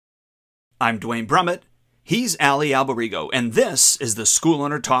I'm Duane Brumitt. He's Allie Alberigo, and this is the School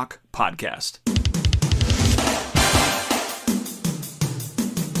Owner Talk podcast.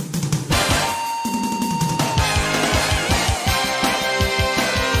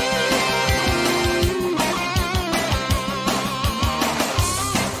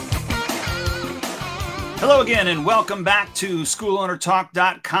 Hello again, and welcome back to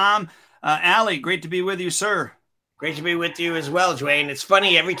SchoolOwnerTalk.com. Allie, great to be with you, sir. Great to be with you as well, Duane. It's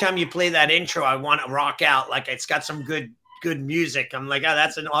funny, every time you play that intro, I want to rock out. Like, it's got some good music. I'm like, oh,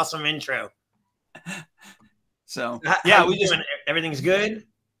 that's an awesome intro. So, yeah, everything's good?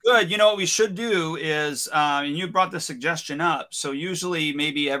 Good. You know, what we should do is, and you brought the suggestion up, so usually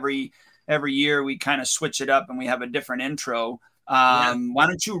maybe every year we kind of switch it up and we have a different intro. Why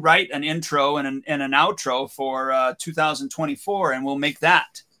don't you write an intro and an outro for 2024, and we'll make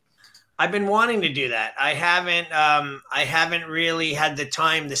that. I've been wanting to do that. I haven't really had the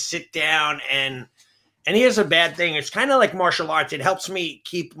time to sit down and here's a bad thing. It's kind of like martial arts. It helps me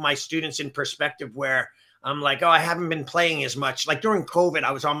keep my students in perspective where I'm like, oh, I haven't been playing as much. Like during COVID,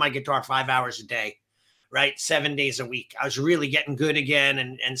 I was on my guitar 5 hours a day, right? 7 days a week. I was really getting good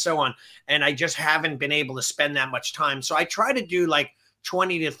again and so on. And I just haven't been able to spend that much time. So I try to do like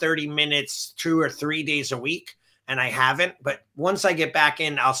 20 to 30 minutes, 2 or 3 days a week. And I haven't, but once I get back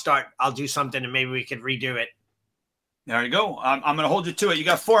in, I'll do something and maybe we could redo it. There you go. I'm going to hold you to it. You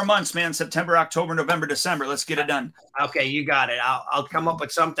got 4 months, man. September, October, November, December. Let's get it done. Okay. You got it. I'll come up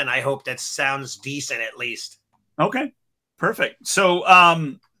with something. I hope that sounds decent at least. Okay, perfect. So,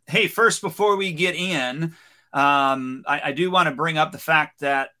 hey, first, before we get in, I do want to bring up the fact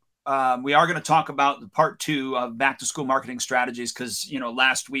that we are going to talk about the part 2 of back to school marketing strategies. Cause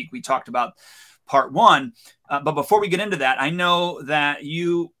last week we talked about part 1. But before we get into that, I know that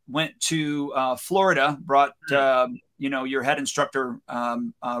you went to Florida, brought, your head instructor,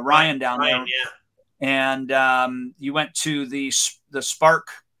 Ryan down there. Yeah. And you went to the Spark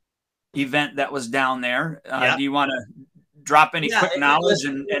event that was down there. Do you want to drop any quick knowledge?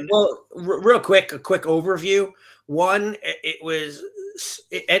 Well, real quick, a quick overview. One, here's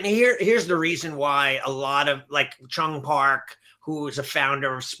the reason why a lot of like Chung Park, who is a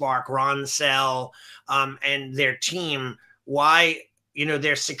founder of Spark, Ron Sell, and their team, why,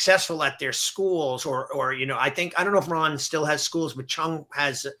 they're successful at their schools or I don't know if Ron still has schools, but Chung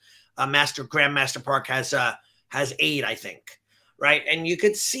has a Grandmaster Park has 8, I think. Right. And you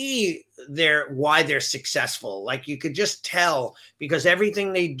could see why they're successful. Like you could just tell because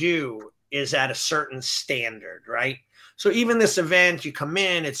everything they do is at a certain standard. Right. So even this event, you come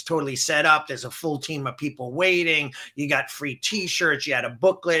in, it's totally set up. There's a full team of people waiting. You got free T-shirts. You had a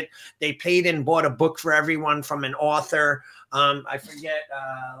booklet. They paid and bought a book for everyone from an author. I forget.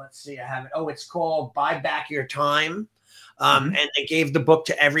 Let's see. I have it. Oh, it's called Buy Back Your Time. And they gave the book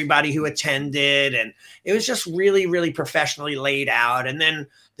to everybody who attended. And it was just really, really professionally laid out. And then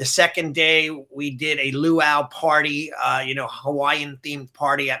the second day we did a luau party, Hawaiian themed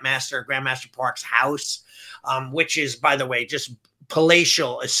party at Grandmaster Park's house. Which is, by the way, just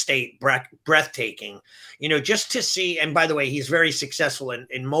palatial estate, breathtaking, just to see. And by the way, he's very successful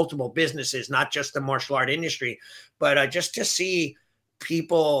in multiple businesses, not just the martial art industry, but just to see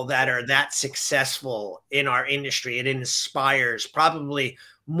people that are that successful in our industry. It inspires probably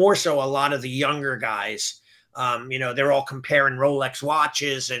more so a lot of the younger guys. They're all comparing Rolex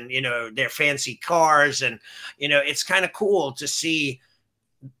watches and, their fancy cars. And, it's kind of cool to see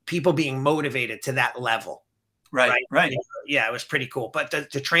people being motivated to that level. Right. Yeah, it was pretty cool. But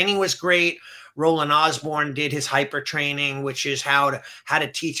the training was great. Roland Osborne did his hyper training, which is how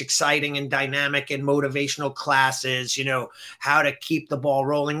to teach exciting and dynamic and motivational classes, how to keep the ball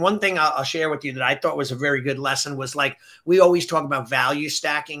rolling. One thing I'll share with you that I thought was a very good lesson was like, we always talk about value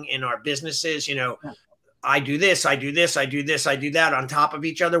stacking in our businesses, I do this, I do this, I do this, I do that on top of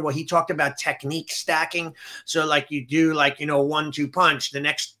each other. Well, he talked about technique stacking. So like you do like, 1-2 punch, the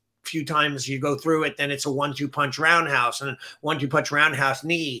next few times you go through it, then it's a 1-2 punch roundhouse and 1-2 punch roundhouse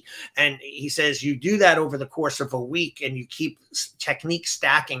knee. And he says you do that over the course of a week and you keep technique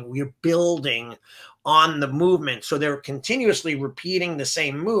stacking. You're building on the movement. So they're continuously repeating the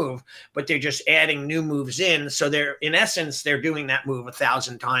same move, but they're just adding new moves in. So they're, in essence, they're doing that move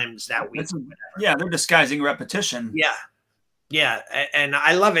 1,000 times that week. Yeah. They're disguising repetition. Yeah. Yeah. And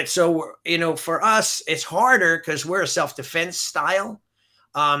I love it. So, for us, it's harder because we're a self-defense style.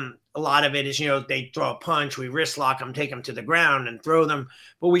 A lot of it is, they throw a punch, we wrist lock them, take them to the ground and throw them.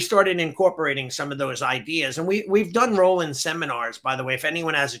 But we started incorporating some of those ideas. And we've done Roland seminars, by the way. If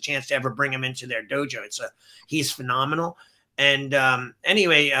anyone has a chance to ever bring him into their dojo, he's phenomenal. And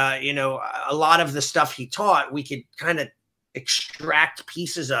anyway, a lot of the stuff he taught, we could kind of extract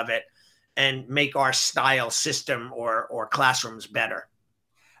pieces of it and make our style system or classrooms better.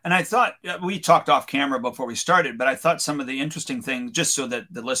 And I thought, we talked off camera before we started, but I thought some of the interesting things, just so that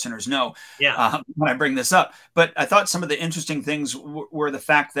the listeners know, when I bring this up, but I thought some of the interesting things were the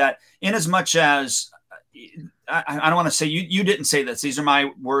fact that, in as much as, I don't want to say, you didn't say this, these are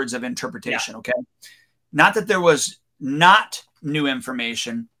my words of interpretation, okay? Not that there was not new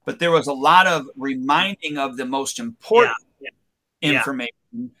information, but there was a lot of reminding of the most important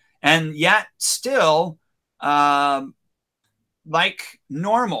information. And yet still, like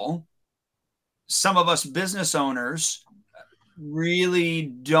normal, some of us business owners really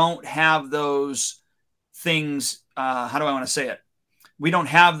don't have those things. How do I want to say it? We don't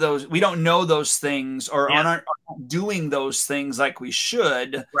have those. We don't know those things, or aren't doing those things like we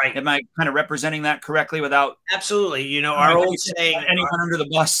should. Right. Am I kind of representing that correctly without? Absolutely. You know, our old saying, anyone under the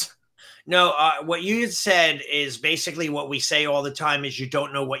bus. No, what you said is basically what we say all the time is you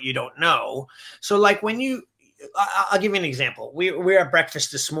don't know what you don't know. So like when I'll give you an example. We were at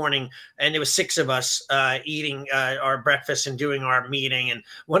breakfast this morning, and there was 6 of us eating our breakfast and doing our meeting. And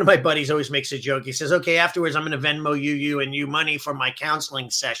one of my buddies always makes a joke. He says, "Okay, afterwards, I'm going to Venmo you and you money for my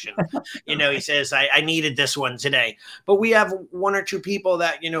counseling session." You know, he says, I needed this one today. But we have 1 or 2 people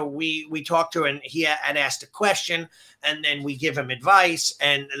that, you know, we talk to, and he had asked a question, and then we give him advice.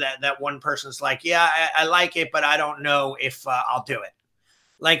 And that one person's like, "Yeah, I like it, but I don't know if I'll do it."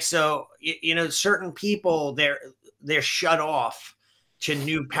 Like, so, you know, certain people, they're shut off to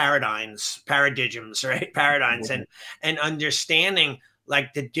new paradigms, right? Paradigms and understanding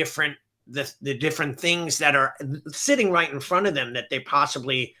like the different things that are sitting right in front of them that they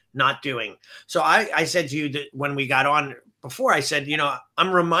possibly not doing. So I said to you that when we got on before, I said, you know,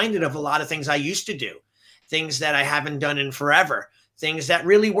 I'm reminded of a lot of things I used to do, things that I haven't done in forever. Things that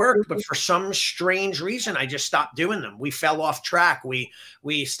really worked, but for some strange reason, I just stopped doing them. We fell off track. We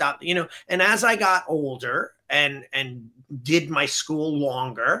stopped, you know, and as I got older and did my school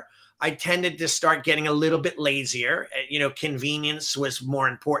longer, I tended to start getting a little bit lazier. You know, convenience was more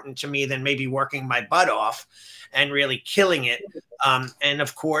important to me than maybe working my butt off and really killing it. And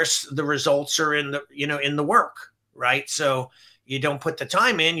of course, the results are in the work, right? So you don't put the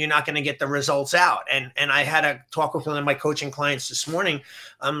time in, you're not going to get the results out. And I had a talk with one of my coaching clients this morning.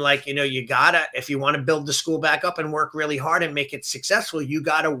 I'm like, you know, you gotta, if you want to build the school back up and work really hard and make it successful, you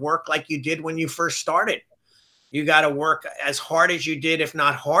got to work like you did when you first started. You got to work as hard as you did, if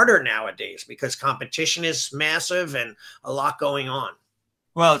not harder nowadays, because competition is massive and a lot going on.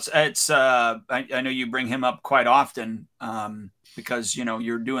 Well, I know you bring him up quite often because, you know,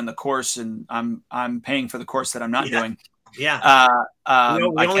 you're doing the course and I'm paying for the course that I'm not doing. Yeah.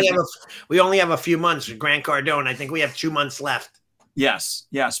 We only have a few months with Grant Cardone. I think we have 2 months left. Yes.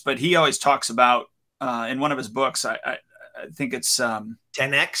 But he always talks about in one of his books. I think it's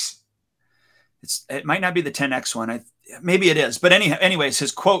 10X. It might not be the 10X one. Maybe it is. But anyways,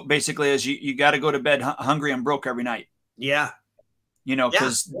 his quote basically is you got to go to bed hungry and broke every night. Yeah. You know,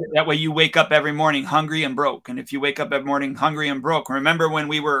 because that way you wake up every morning hungry and broke. And if you wake up every morning hungry and broke, remember when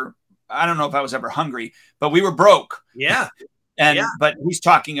we were, I don't know if I was ever hungry, but we were broke. Yeah. But he's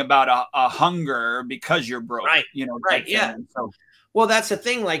talking about a hunger because you're broke. Right. You know, right. Yeah. So, well, that's the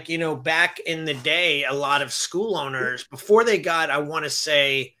thing. Like, you know, back in the day, a lot of school owners, before they got, I want to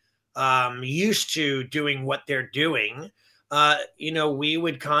say, used to doing what they're doing, you know, we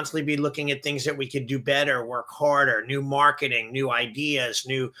would constantly be looking at things that we could do better, work harder, new marketing, new ideas,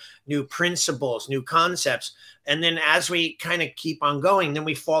 new principles, new concepts. And then as we kind of keep on going, then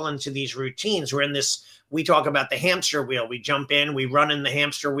we fall into these routines. We talk about the hamster wheel. We jump in, we run in the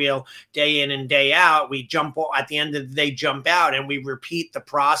hamster wheel day in and day out. We jump at the end of the day, jump out, and we repeat the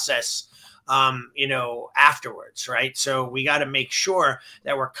process, you know, afterwards, right? So we got to make sure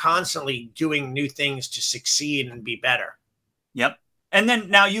that we're constantly doing new things to succeed and be better. Yep. And then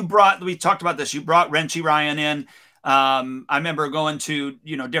now we talked about this. You brought Renchi Ryan in. I remember going to,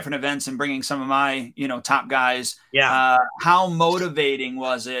 you know, different events and bringing some of my, you know, top guys. Yeah. How motivating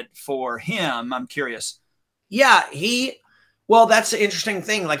was it for him? I'm curious. Yeah. Well, that's the interesting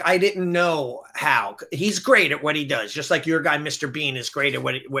thing. Like, I didn't know how. He's great at what he does, just like your guy, Mr. Bean, is great at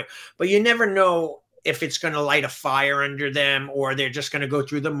but you never know if it's going to light a fire under them or they're just going to go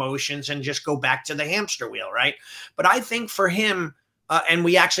through the motions and just go back to the hamster wheel, right? But I think for him, and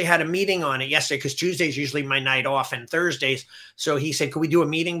we actually had a meeting on it yesterday because Tuesday's usually my night off and Thursdays. So he said, could we do a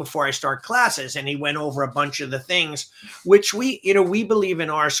meeting before I start classes? And he went over a bunch of the things, which we believe in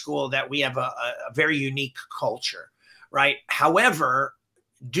our school that we have a very unique culture, right? However,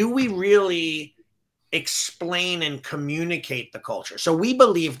 do we really explain and communicate the culture. So we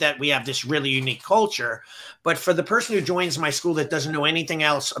believe that we have this really unique culture, but for the person who joins my school that doesn't know anything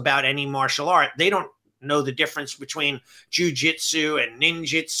else about any martial art, they don't know the difference between jujitsu and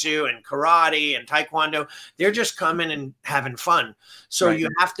ninjutsu and karate and taekwondo. They're just coming and having fun. So you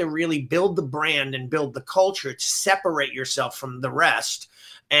have to really build the brand and build the culture to separate yourself from the rest.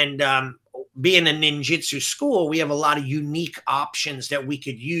 And being a ninjutsu school, we have a lot of unique options that we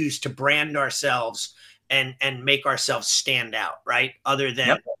could use to brand ourselves and make ourselves stand out, right? Other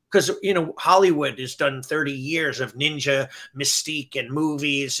than, because, you know, Hollywood has done 30 years of ninja mystique and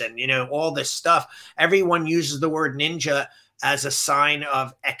movies and, you know, all this stuff. Everyone uses the word ninja as a sign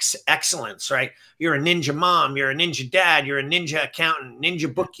of excellence, right? You're a ninja mom, you're a ninja dad, you're a ninja accountant,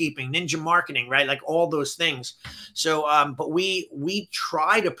 ninja bookkeeping, ninja marketing, right? Like all those things. So, but we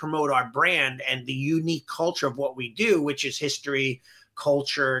try to promote our brand and the unique culture of what we do, which is history,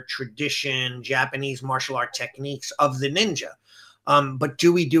 culture, tradition, Japanese martial art techniques of the ninja. But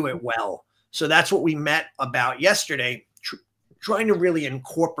do we do it well? So that's what we met about yesterday, trying to really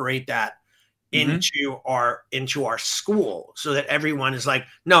incorporate that into our school so that everyone is like,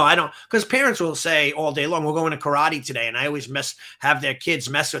 no, I don't, because parents will say all day long, we're going to karate today. And I always have their kids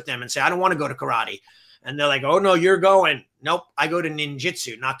mess with them and say, I don't want to go to karate. And they're like, oh no, you're going. Nope, I go to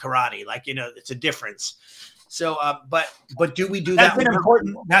ninjutsu, not karate. Like, you know, it's a difference. So, but do we do that?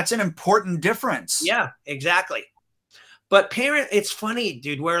 That's an important difference. Yeah, exactly. But it's funny,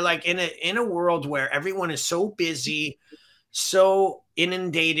 dude. We're like in a world where everyone is so busy, so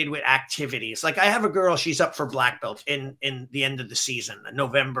inundated with activities. Like I have a girl, she's up for black belt in the end of the season,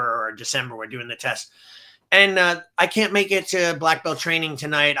 November or December. We're doing the test, and I can't make it to black belt training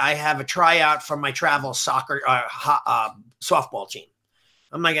tonight. I have a tryout for my travel soccer softball team.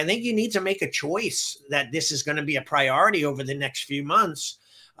 I'm like, I think you need to make a choice that this is going to be a priority over the next few months.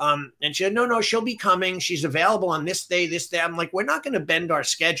 And she said, no, she'll be coming. She's available on this day, this day. I'm like, we're not going to bend our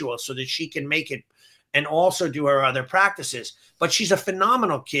schedule so that she can make it and also do her other practices. But she's a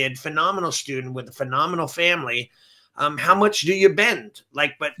phenomenal kid, phenomenal student with a phenomenal family. How much do you bend?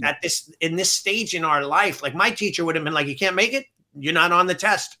 Like, but in this stage in our life, like my teacher would have been like, you can't make it. You're not on the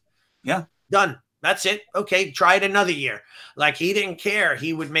test. Yeah. Done. That's it. Okay. Try it another year. Like he didn't care.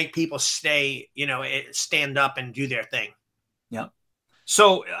 He would make people stay, you know, stand up and do their thing. Yeah.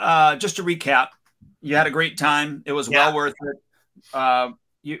 So just to recap, you had a great time. It was well worth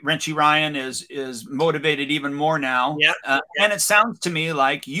it. Wrenchy Ryan is motivated even more now. And it sounds to me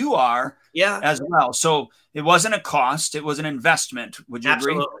like you are as well. So it wasn't a cost. It was an investment. Would you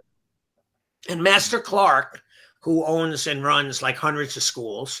agree? And Master Clark, who owns and runs like hundreds of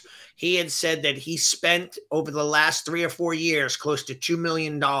schools, he had said that he spent over the last 3 or 4 years close to $2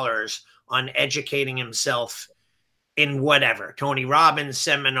 million on educating himself in whatever, Tony Robbins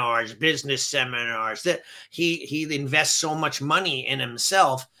seminars, business seminars, that he invests so much money in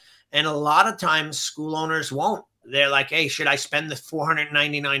himself. And a lot of times school owners won't. They're like, hey, should I spend the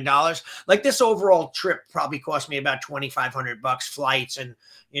 $499? Like this overall trip probably cost me about $2,500 flights and,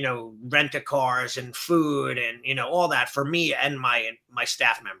 you know, rent-a-cars and food and, you know, all that for me and my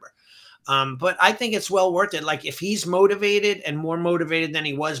staff member. But I think it's well worth it. Like if he's motivated and more motivated than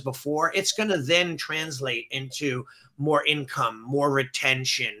he was before, it's going to then translate into more income, more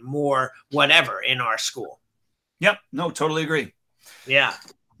retention, more whatever in our school. Yep. No, totally agree. Yeah.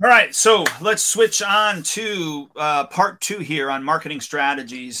 All right. So let's switch on to part 2 here on marketing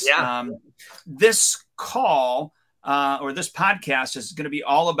strategies. Yeah. This call or this podcast is going to be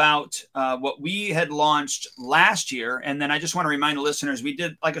all about what we had launched last year. And then I just want to remind the listeners, we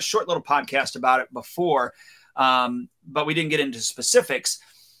did like a short little podcast about it before, but we didn't get into specifics.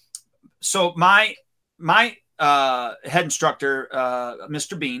 So my head instructor,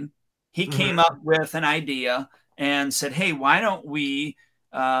 Mr. Bean, he came up with an idea and said, hey, why don't we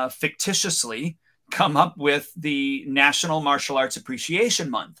fictitiously come up with the National Martial Arts Appreciation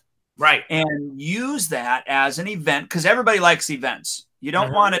Month? Right. And use that as an event because everybody likes events. You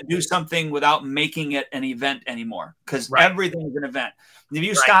don't want to do something without making it an event anymore because everything is an event. And if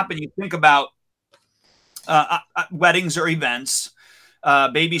you stop and you think about weddings or events,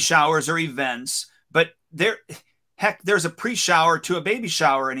 baby showers or events, but there's a pre-shower to a baby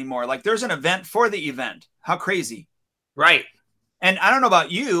shower anymore. Like there's an event for the event. How crazy. Right. And I don't know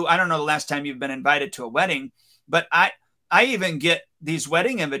about you. I don't know the last time you've been invited to a wedding, but I even get these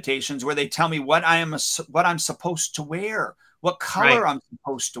wedding invitations where they tell me what I'm supposed to wear, what color I'm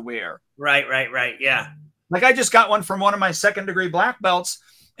supposed to wear. Right. Yeah. Like I just got one from one of my second-degree black belts,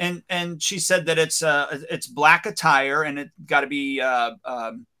 and she said that it's black attire and it got to be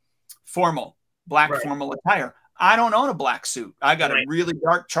formal, black formal attire. I don't own a black suit. I got a really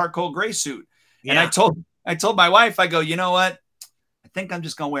dark charcoal gray suit. And I told my wife, I go, you know what? I think I'm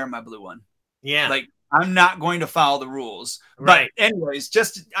just going to wear my blue one. Yeah. Like, I'm not going to follow the rules. Right. But anyways,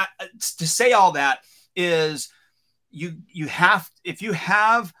 just to say all that is you have, if you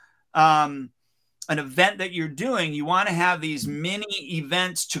have an event that you're doing, you want to have these mini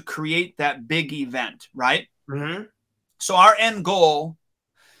events to create that big event, right? Mm-hmm. So our end goal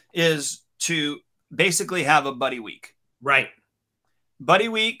is to basically have a buddy week. Right. Buddy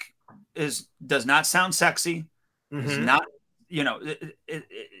week does not sound sexy. Mm-hmm. It's not, you know,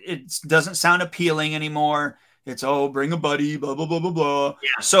 it doesn't sound appealing anymore. It's, oh, bring a buddy, blah, blah, blah, blah, blah.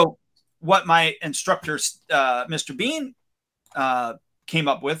 Yeah. So what my instructor, Mr. Bean, came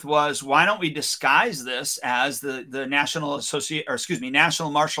up with was, why don't we disguise this as the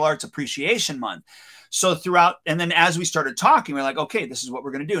National Martial Arts Appreciation Month? So throughout, and then as we started talking, we're like, okay, this is what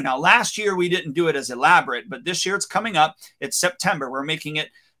we're going to do. Now, last year we didn't do it as elaborate, but this year it's coming up. It's September. We're making it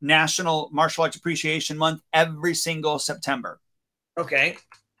National Martial Arts Appreciation Month every single September. Okay.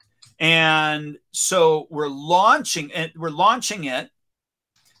 And so we're launching it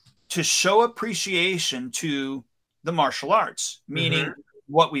to show appreciation to the martial arts, meaning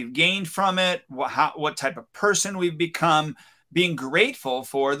what we've gained from it, what type of person we've become, being grateful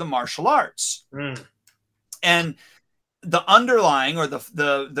for the martial arts. And the underlying, or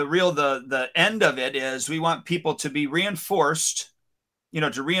the end of it is, we want people to be reinforced,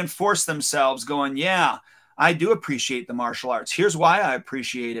 to reinforce themselves, going, yeah, I do appreciate the martial arts. Here's why I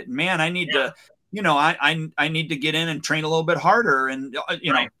appreciate it. Man, I need to, I need to get in and train a little bit harder, and,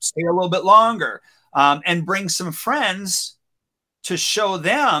 stay a little bit longer, and bring some friends to show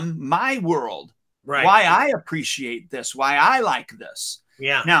them my world, why I appreciate this, why I like this.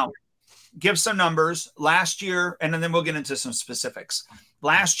 Yeah. Now, give some numbers. Last year, and then we'll get into some specifics.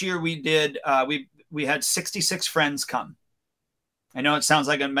 Last year we did, we had 66 friends come. I know it sounds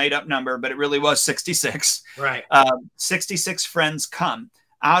like a made up number, but it really was 66. Right. 66 friends come.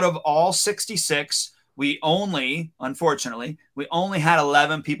 Out of all 66, unfortunately, we only had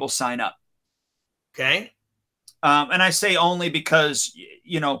 11 people sign up. Okay. And I say only because,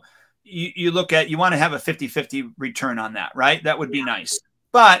 you look at, you want to have a 50-50 return on that, right? That would be nice.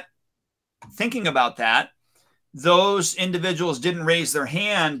 But thinking about that, those individuals didn't raise their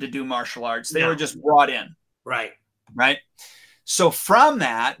hand to do martial arts. They were just brought in. Right. Right. So from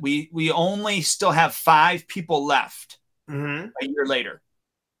that, we only still have 5 people left a year later.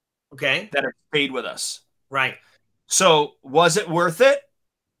 Okay. That have stayed with us. Right. So was it worth it?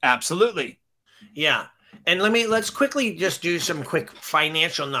 Absolutely. Yeah. And let's quickly just do some quick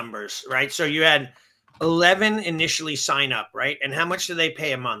financial numbers, right? So you had 11 initially sign up, right? And how much do they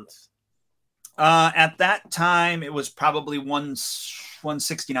pay a month? At that time, it was probably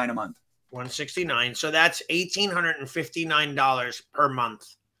 $169 a month. $169. So that's $1,859 per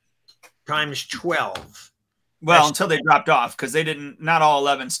month times 12. Well, until they dropped off, because not all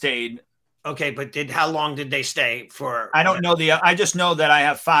 11 stayed. Okay, but how long did they stay for? I don't know I just know that I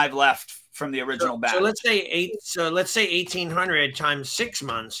have 5 left from the original batch. So let's say 1,800 times 6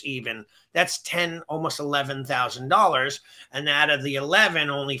 months, even that's almost $11,000. And out of the 11,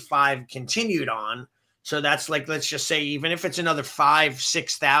 only 5 continued on. So that's like, let's just say, even if it's another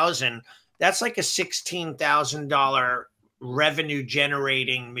 6,000, that's like a $16,000 revenue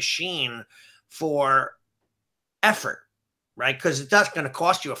generating machine for effort, right? Because it's not going to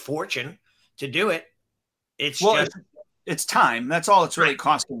cost you a fortune to do it. It's time. That's all it's really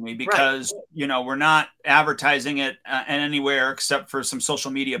costing me, because, we're not advertising it anywhere except for some social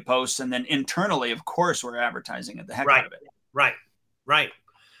media posts. And then internally, of course, we're advertising it the heck out of it. Right.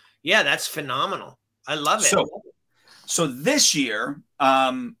 Yeah, that's phenomenal. I love it. So this year,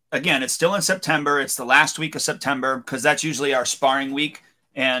 again, it's still in September. It's the last week of September, because that's usually our sparring week.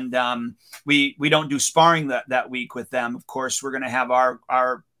 And we don't do sparring that week with them. Of course, we're going to have our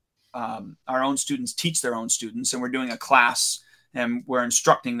own students teach their own students, and we're doing a class, and we're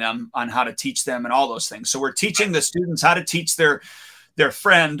instructing them on how to teach them and all those things. So we're teaching the students how to teach their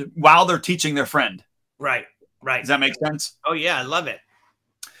friend while they're teaching their friend. Right. Does that make sense? Oh yeah, I love it.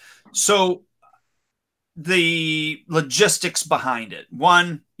 So the logistics behind it.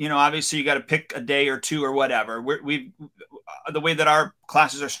 One, obviously you got to pick a day or two or whatever. The way that our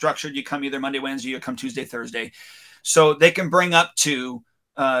classes are structured, you come either Monday, Wednesday, you come Tuesday, Thursday. So they can bring up to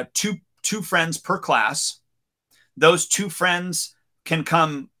two friends per class. Those 2 friends can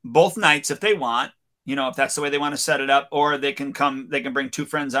come both nights if they want, if that's the way they want to set it up, or they can bring 2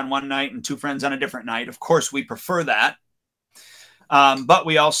 friends on one night and 2 friends on a different night. Of course, we prefer that. But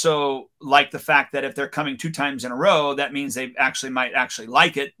we also like the fact that if they're coming 2 times in a row, that means they might actually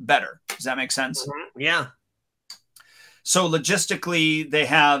like it better. Does that make sense? Yeah. So logistically, they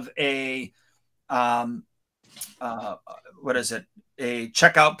have a what is it? A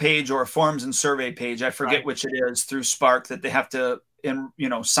checkout page or a forms and survey page. I forget which it is through Spark that they have to,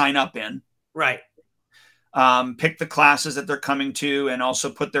 sign up in. Right. Pick the classes that they're coming to and also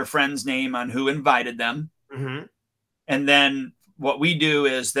put their friend's name on who invited them. Mm-hmm. And then what we do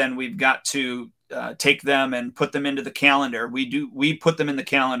is then we've got to take them and put them into the calendar. We put them in the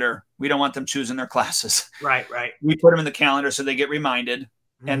calendar. We don't want them choosing their classes. Right, right. We put them in the calendar so they get reminded.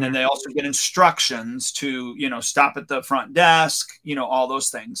 Mm-hmm. And then they also get instructions to, stop at the front desk, all those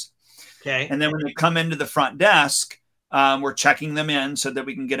things. Okay. And then when they come into the front desk, we're checking them in so that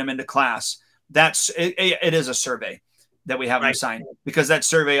we can get them into class. It is a survey that we have them sign, because that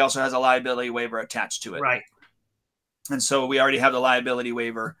survey also has a liability waiver attached to it. Right. And so we already have the liability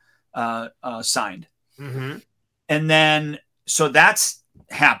waiver signed. Mm-hmm. And then, so that's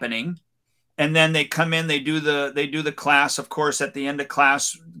happening. And then they come in, they do the class. Of course, at the end of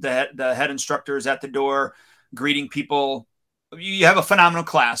class, the head instructor is at the door greeting people. You have a phenomenal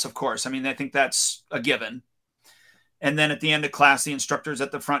class, of course. I mean, I think that's a given. And then at the end of class, the instructor's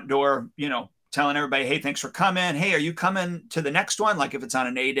at the front door, telling everybody, hey, thanks for coming. Hey, are you coming to the next one? Like if it's on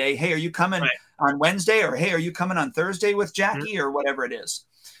an A day, hey, are you coming on Wednesday? Or hey, are you coming on Thursday with Jackie? Or whatever it is.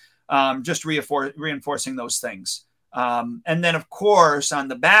 Just reinforcing those things. And then, of course, on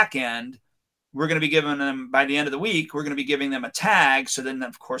the back end, we're going to be giving them, by the end of the week, we're going to be giving them a tag. So then,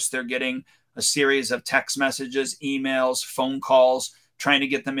 of course, they're getting a series of text messages, emails, phone calls, trying to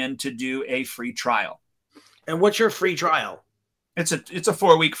get them in to do a free trial. And what's your free trial? It's a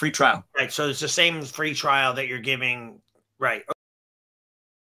 4-week free trial. Right. So it's the same free trial that you're giving. Right.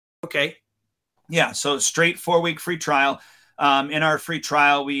 Okay. Yeah. So straight 4-week free trial. In our free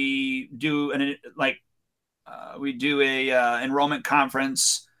trial, we do a enrollment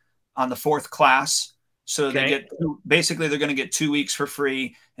conference on the 4th class. So they get, basically they're going to get 2 weeks for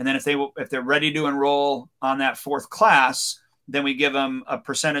free. And then if they're ready to enroll on that 4th class, then we give them a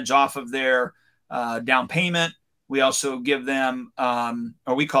percentage off of their down payment. We also give them,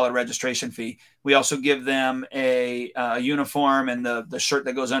 or we call it a registration fee. We also give them a uniform and the shirt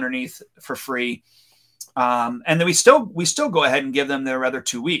that goes underneath for free. And then we still go ahead and give them their other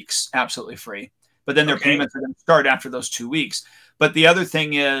 2 weeks absolutely free. But then their payments are going to start after those 2 weeks. But the other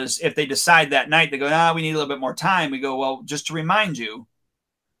thing is, if they decide that night, they go, we need a little bit more time. We go, well, just to remind you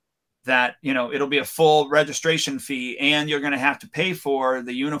that, it'll be a full registration fee and you're going to have to pay for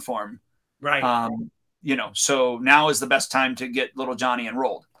the uniform. Right. So now is the best time to get little Johnny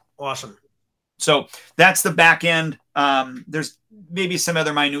enrolled. Awesome. So that's the back end. There's maybe some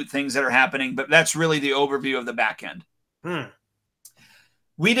other minute things that are happening, but that's really the overview of the back end.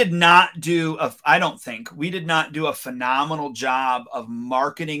 We did not do we did not do a phenomenal job of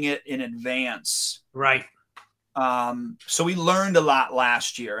marketing it in advance. Right. So we learned a lot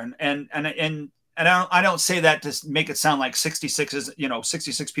last year, and I don't say that to make it sound like 66 is,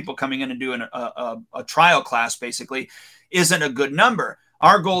 66 people coming in and doing a trial class basically isn't a good number.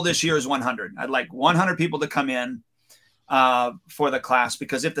 Our goal this year is 100. I'd like 100 people to come in for the class,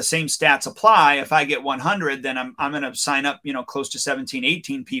 because if the same stats apply, if I get 100, then I'm going to sign up, close to 17,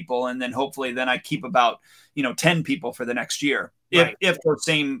 18 people. And then hopefully then I keep about, 10 people for the next year. Right. If the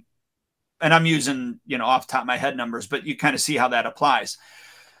same, and I'm using, off the top of my head numbers, but you kind of see how that applies.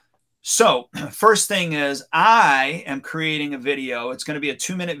 So first thing is, I am creating a video. It's going to be a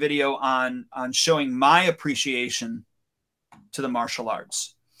 2-minute video on showing my appreciation to the martial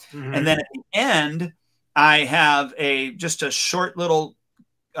arts. Mm-hmm. And then at the end, I have just a short little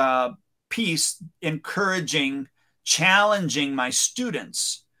piece challenging my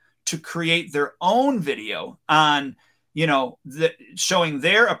students to create their own video on, showing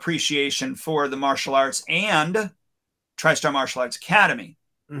their appreciation for the martial arts and TriStar Martial Arts Academy.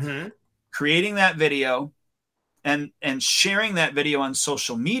 Mm-hmm. Creating that video and sharing that video on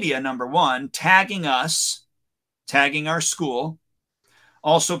social media, number one, tagging us, tagging our school,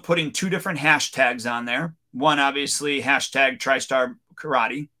 also putting 2 different hashtags on there. One, obviously, hashtag TriStar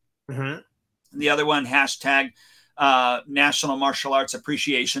Karate. Mm-hmm. The other one, hashtag National Martial Arts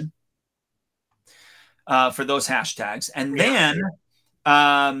Appreciation, for those hashtags. And then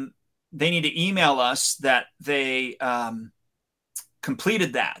they need to email us that they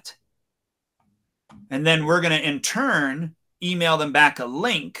completed that. And then we're going to, in turn, email them back a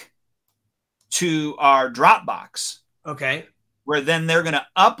link to our Dropbox. Okay. Where then they're going to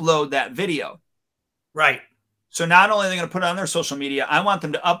upload that video. Right. So not only are they going to put it on their social media, I want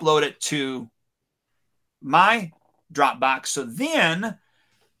them to upload it to my Dropbox. So then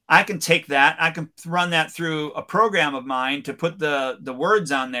I can take that, I can run that through a program of mine to put the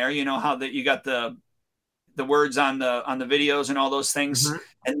words on there. You know how that you got the the words on the videos and all those things. Mm-hmm.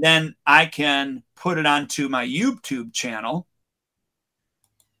 And then I can put it onto my YouTube channel,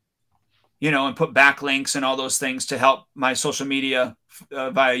 and put backlinks and all those things to help my social media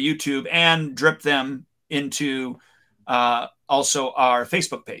via YouTube, and drip them into also our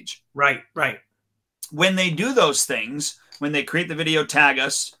Facebook page. Right. When they do those things, when they create the video, tag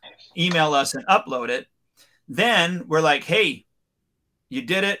us, email us, and upload it, then we're like, hey, you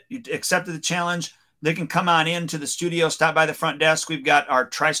did it. You accepted the challenge. They can come on into the studio, stop by the front desk. We've got our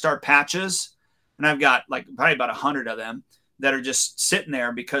TriStar patches, and I've got probably about 100 of them that are just sitting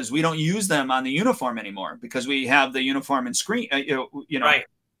there because we don't use them on the uniform anymore, because we have the uniform and screen, right.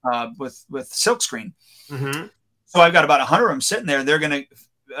 With silk screen. Mm-hmm. So I've got about 100 of them sitting there. They're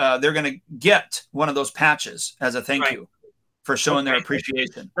gonna get one of those patches as a thank you for showing their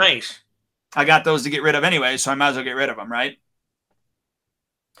appreciation. Nice. I got those to get rid of anyway, so I might as well get rid of them, right?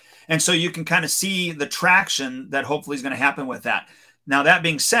 And so you can kind of see the traction that hopefully is going to happen with that. Now, that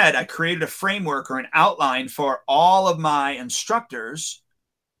being said, I created a framework or an outline for all of my instructors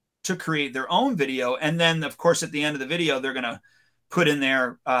to create their own video. And then, of course, at the end of the video, they're going to put in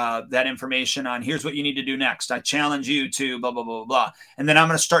there that information on, here's what you need to do next. I challenge you to blah, blah, blah, blah, blah. And then I'm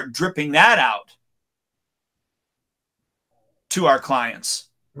going to start dripping that out to our clients.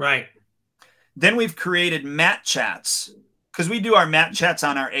 Right. Then we've created mat chats, because we do our mat chats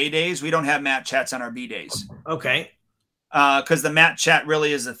on our A days. We don't have mat chats on our B days. Okay. Because the mat chat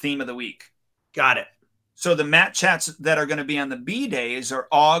really is the theme of the week. Got it. So the mat chats that are going to be on the B days are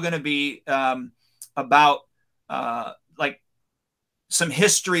all going to be about some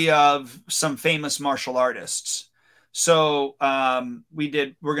history of some famous martial artists. So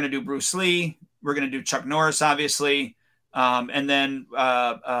we're going to do Bruce Lee. We're going to do Chuck Norris, obviously. And then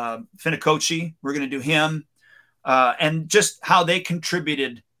Finicochi, we're going to do him. And just how they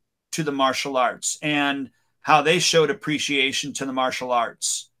contributed to the martial arts and how they showed appreciation to the martial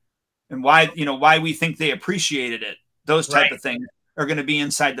arts, and why we think they appreciated it. Those type of things are going to be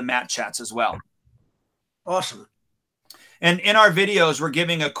inside the mat chats as well. Awesome. And in our videos, we're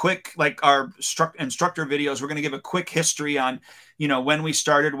giving a quick, our instructor videos, we're going to give a quick history on, when we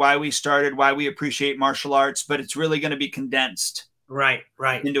started, why we appreciate martial arts, but it's really going to be condensed. Right.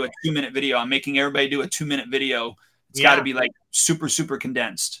 Into a 2-minute video. I'm making everybody do a 2-minute video. It's got to be super, super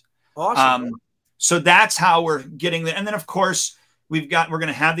condensed. Awesome. So that's how we're getting the, and then of course we're going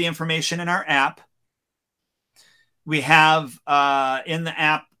to have the information in our app. We have in the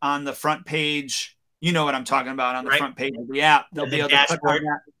app on the front page, you know what I'm talking about, on the front page of the app, they'll be able to click on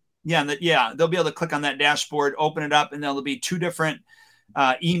that. They'll be able to click on that dashboard, open it up, and there'll be 2 different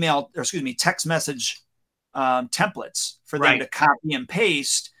text message templates for them to copy and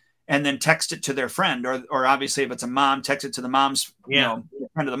paste, and then text it to their friend, or obviously if it's a mom, text it to the mom's,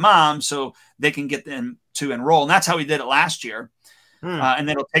 friend of the mom, so they can get them to enroll. And that's how we did it last year. And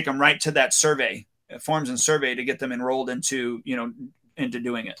then it'll take them right to that survey, forms and survey, to get them enrolled into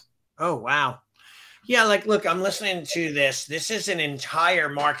doing it. Oh, wow. Yeah. Look, I'm listening to this. This is an entire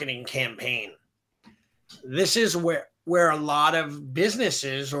marketing campaign. This is where a lot of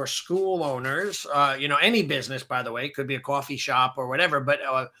businesses or school owners, any business, by the way, could be a coffee shop or whatever, but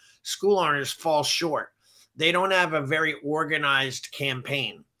school owners fall short. They don't have a very organized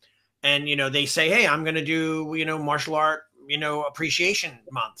campaign. And, they say, hey, I'm going to do, martial art, appreciation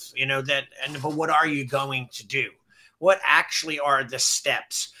month, but what are you going to do? What actually are the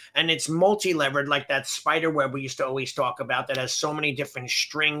steps? And it's multi-levered, like that spider web we used to always talk about, that has so many different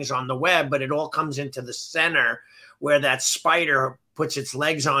strings on the web, but it all comes into the center where that spider puts its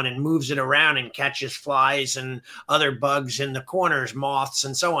legs on and moves it around and catches flies and other bugs in the corners, moths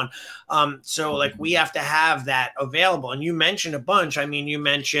and so on. So we have to have that available. And you mentioned a bunch. I mean, you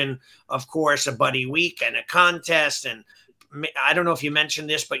mentioned, of course, a buddy week and a contest. And I don't know if you mentioned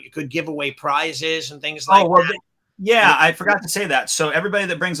this, but you could give away prizes and things like that. Yeah, I forgot to say that. So everybody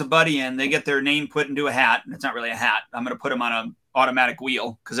that brings a buddy in, they get their name put into a hat. And it's not really a hat. I'm going to put them on an automatic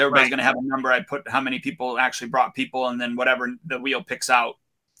wheel, because everybody's going to have a number. I put how many people actually brought people, and then whatever the wheel picks out,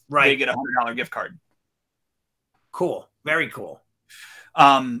 they get a $100 gift card. Cool. Very cool.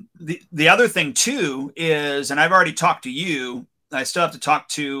 The other thing too is, and I've already talked to you, I still have to talk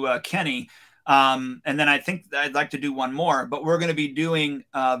to Kenny. And then I think I'd like to do one more, but we're going to be doing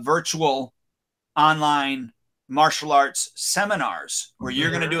virtual online martial arts seminars, where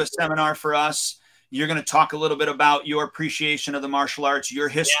you're going to do a seminar for us. You're going to talk a little bit about your appreciation of the martial arts, your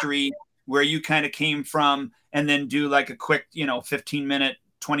history, where you kind of came from, and then do a quick, 15-minute,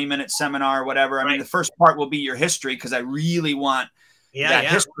 20-minute seminar, whatever. I mean, the first part will be your history, because I really want that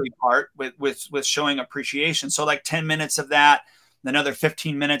history part with showing appreciation. So 10 minutes of that. another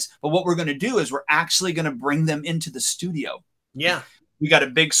 15 minutes. But what we're going to do is we're actually going to bring them into the studio. Yeah. We got a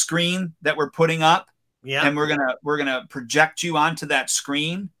big screen that we're putting up. Yeah. And we're gonna project you onto that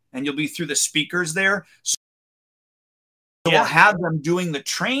screen, and you'll be through the speakers there. So we'll have them doing the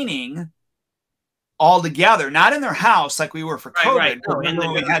training all together, not in their house like we were for COVID. Right.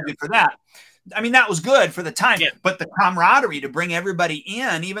 No, we had to for that. I mean, that was good for the time, but the camaraderie to bring everybody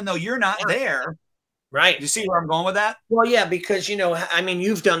in, even though you're not there. Right. You see where I'm going with that? Well, yeah, because, I mean,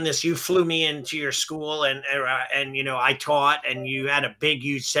 you've done this. You flew me into your school and I taught, and you had a big,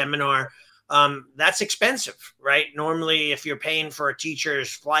 huge seminar. That's expensive, right? Normally, if you're paying for a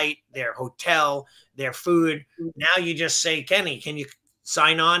teacher's flight, their hotel, their food, now you just say, Kenny, can you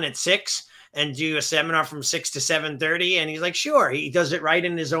sign on at 6 and do a seminar from 6 to 7:30? And he's like, sure. He does it right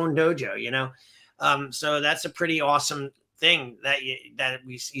in his own dojo, So that's a pretty awesome thing that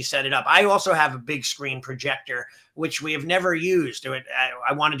you set it up. I also have a big screen projector, which we have never used.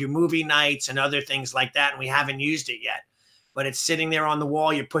 I want to do movie nights and other things like that, and we haven't used it yet. But it's sitting there on the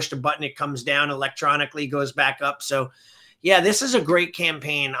wall. You push the button, it comes down electronically, goes back up. So, yeah, this is a great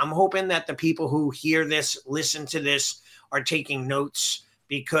campaign. I'm hoping that the people who hear this, listen to this, are taking notes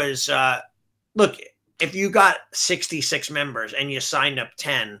because, look, if you got 66 members and you signed up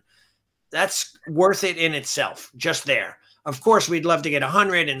 10, that's worth it in itself, just there. Of course, we'd love to get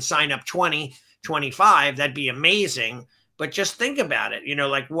 100 and sign up 20, 25. That'd be amazing. But just think about it,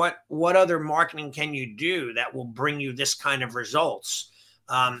 like what other marketing can you do that will bring you this kind of results?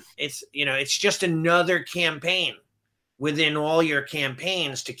 It's just another campaign within all your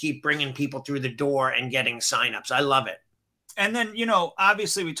campaigns to keep bringing people through the door and getting signups. I love it. And then,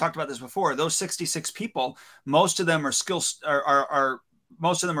 obviously we talked about this before. Those 66 people, most of them are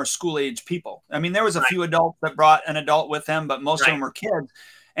most of them are school age people. I mean, there was a few adults that brought an adult with them, but most of them were kids.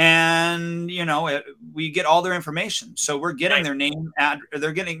 And, we get all their information. So we're getting their name,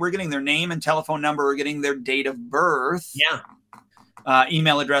 we're getting their name and telephone number. We're getting their date of birth,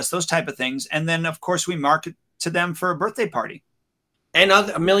 email address, those type of things. And then of course we market to them for a birthday party. And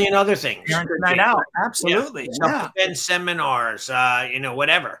a million other things. Parent night out. Absolutely. And seminars,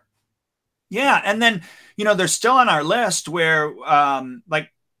 whatever. Yeah. And then, they're still on our list where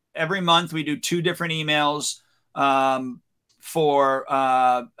like every month we do 2 different emails for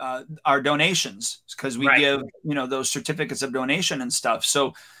our donations because we give, those certificates of donation and stuff.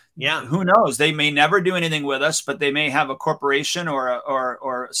 So who knows? They may never do anything with us, but they may have a corporation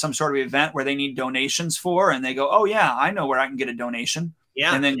or some sort of event where they need donations for, and they go, oh yeah, I know where I can get a donation.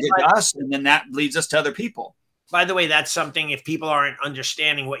 Yeah. And then get to us, and then that leads us to other people. By the way, that's something, if people aren't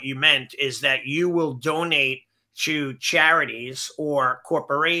understanding what you meant, is that you will donate to charities or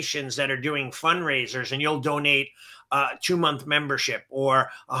corporations that are doing fundraisers, and you'll donate a 2-month membership or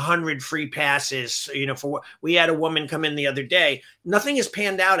 100 free passes. We had a woman come in the other day. Nothing has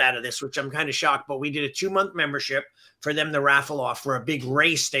panned out of this, which I'm kind of shocked, but we did a 2-month membership for them to raffle off for a big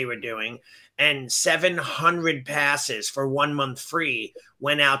race they were doing. And 700 passes for 1 month free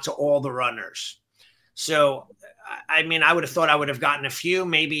went out to all the runners. So, I mean, I would have thought I would have gotten a few.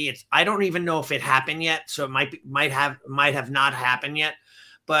 Maybe I don't even know if it happened yet. So it might have not happened yet.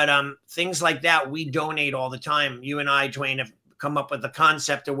 But things like that, we donate all the time. You and I, Duane, have come up with the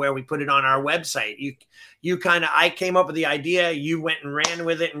concept of where we put it on our website. I came up with the idea. You went and ran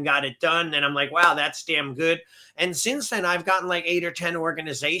with it and got it done. And I'm like, wow, that's damn good. And since then, I've gotten like 8 or 10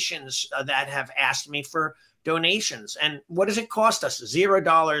 organizations that have asked me for donations. And what does it cost us?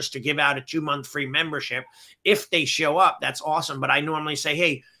 $0 to give out a 2-month free membership. If they show up, that's awesome. But I normally say,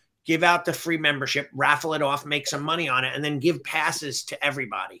 hey, give out the free membership, raffle it off, make some money on it, and then give passes to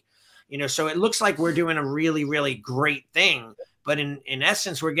everybody. So it looks like we're doing a really, really great thing. But in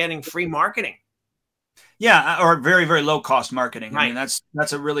essence, we're getting free marketing. Yeah, or very, very low cost marketing. Right. I mean,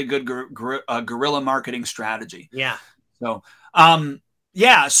 that's a really good guerrilla marketing strategy. Yeah. So,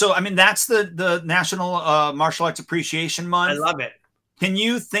 so I mean, that's the National Martial Arts Appreciation Month. I love it. Can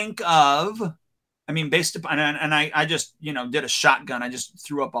you think of, I mean, based upon, and I just, did a shotgun. I just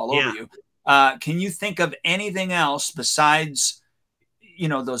threw up all over you. Can you think of anything else besides,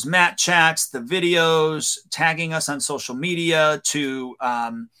 those mat chats, the videos, tagging us on social media, to,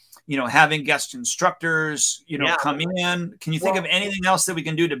 having guest instructors, come in? Can you think of anything else that we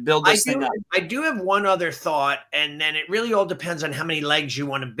can do to build this thing up? I do have one other thought, and then it really all depends on how many legs you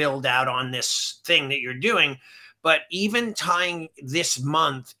want to build out on this thing that you're doing. But even tying this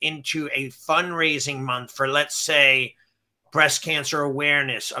month into a fundraising month for, let's say, breast cancer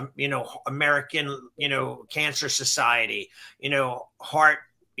awareness, American, Cancer Society, heart,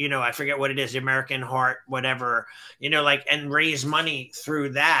 I forget what it is, the American Heart, whatever, and raise money through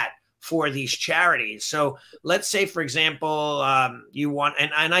that for these charities. So let's say, for example, you want,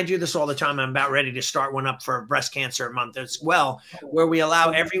 and I do this all the time. I'm about ready to start one up for Breast Cancer Month as well, where we allow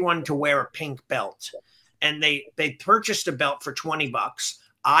everyone to wear a pink belt. And they purchased a belt for $20.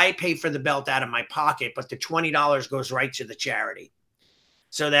 I pay for the belt out of my pocket, but the $20 goes right to the charity.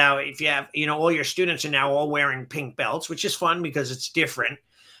 So now if you have, all your students are now all wearing pink belts, which is fun because it's different.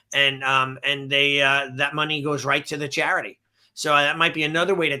 And they that money goes right to the charity. So that might be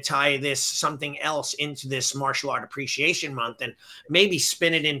another way to tie this something else into this Martial Art Appreciation Month, and maybe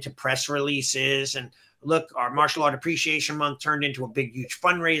spin it into press releases. And look, our Martial Art Appreciation Month turned into a big, huge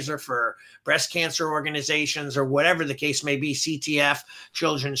fundraiser for breast cancer organizations or whatever the case may be, CTF,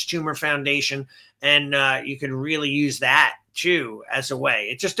 Children's Tumor Foundation. And you could really use that too as a way.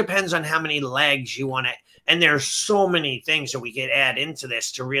 It just depends on how many legs you want to. And there's so many things that we could add into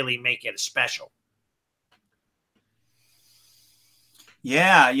this to really make it special.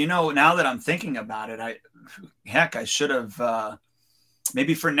 Yeah, now that I'm thinking about it, I should have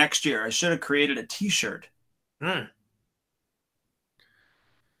maybe for next year I should have created a T-shirt. That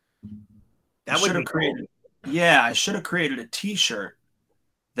would be cool. Yeah, I should have created a T-shirt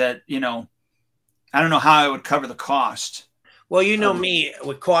that I don't know how I would cover the cost. Well, me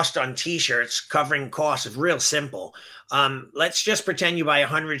with cost on T-shirts, covering costs is real simple. Let's just pretend you buy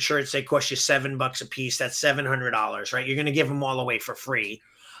 100 shirts. They cost you $7 a piece. That's $700, right? You're going to give them all away for free.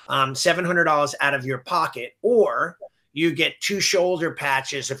 $700 out of your pocket, or you get 2 shoulder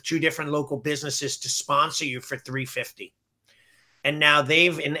patches of 2 different local businesses to sponsor you for $350. And now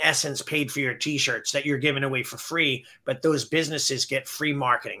they've, in essence, paid for your T-shirts that you're giving away for free, but those businesses get free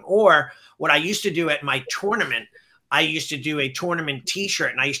marketing. Or what I used to do at my tournament, I used to do a tournament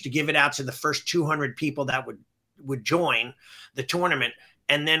T-shirt, and I used to give it out to the first 200 people that would join the tournament.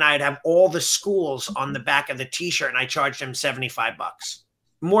 And then I'd have all the schools on the back of the T-shirt, and I charged them $75.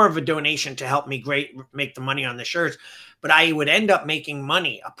 More of a donation to help me make the money on the shirts. But I would end up making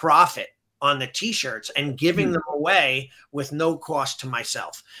money, a profit on the T-shirts, and giving them away with no cost to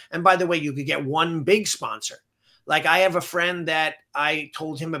myself. And by the way, you could get one big sponsor. Like I have a friend that I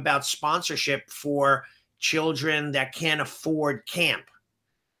told him about sponsorship for children that can't afford camp,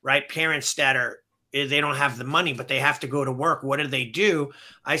 right? Parents that they don't have the money, but they have to go to work. What do?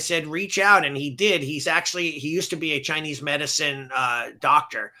 I said, reach out. And he did. He used to be a Chinese medicine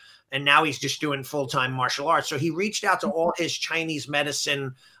doctor, and now he's just doing full-time martial arts. So he reached out to all his Chinese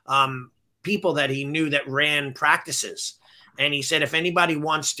medicine people that he knew that ran practices. And he said, if anybody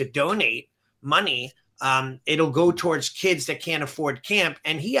wants to donate money, it'll go towards kids that can't afford camp.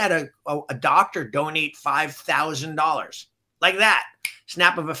 And he had a doctor donate $5,000 like that.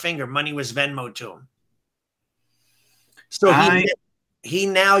 Snap of a finger, money was Venmo to him. So he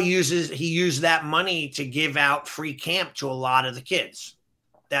now used that money to give out free camp to a lot of the kids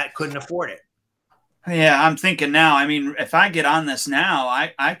that couldn't afford it. Yeah, I'm thinking now. I mean, if I get on this now,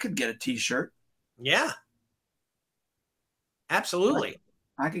 I could get a T-shirt. Yeah, absolutely.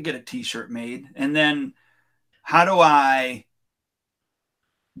 I could get a T-shirt made. And then how do I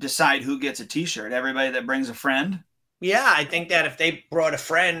decide who gets a T-shirt? Everybody that brings a friend? Yeah, I think that if they brought a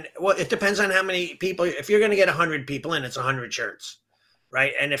friend, well, it depends on how many people. If you're going to get 100 people in, it's 100 shirts,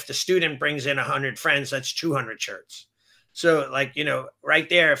 right? And if the student brings in 100 friends, that's 200 shirts. So like, right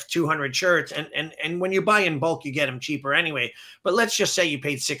there, if 200 shirts, and when you buy in bulk, you get them cheaper anyway. But let's just say you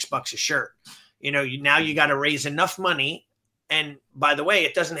paid $6 a shirt. Now you got to raise enough money. And by the way,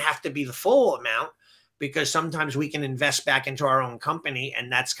 it doesn't have to be the full amount, because sometimes we can invest back into our own company,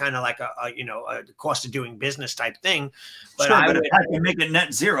 and that's kind of like a cost of doing business type thing. But sure, but if I can make it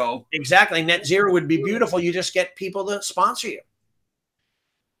net zero. Exactly. Net zero would be beautiful. You just get people to sponsor you.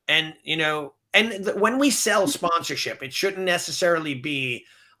 And, when we sell sponsorship, it shouldn't necessarily be,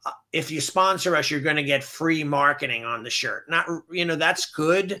 if you sponsor us, you're going to get free marketing on the shirt. Not, that's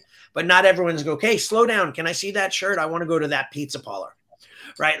good, but not everyone's go, okay, slow down. Can I see that shirt? I want to go to that pizza parlor.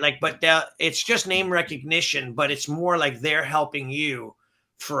 Right. But it's just name recognition, but it's more like they're helping you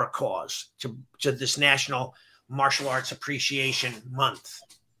for a cause to this National Martial Arts Appreciation Month.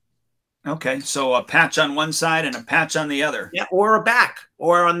 Okay. So a patch on one side and a patch on the other. Yeah. Or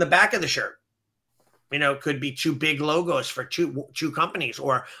on the back of the shirt. It could be 2 big logos for two companies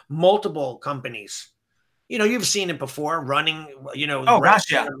or multiple companies. You've seen it before, running,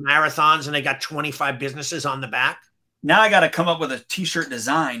 marathons, and they got 25 businesses on the back. Now I got to come up with a T-shirt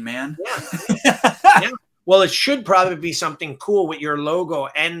design, man. Yeah. Yeah. Well, it should probably be something cool with your logo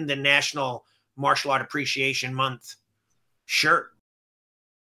and the National Martial Art Appreciation Month shirt.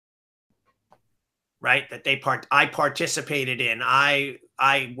 right? That I participated in, I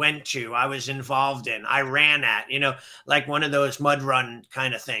went to, I was involved in, I ran at, like one of those mud run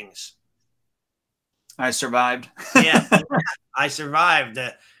kind of things. I survived. Yeah, I survived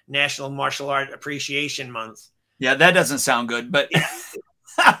the National Martial Art Appreciation Month. Yeah, that doesn't sound good, but yeah.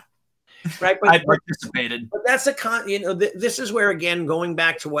 Right, I participated. But that's this is where, again, going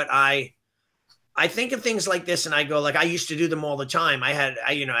back to what I think of things like this, and I go, like, I used to do them all the time. I had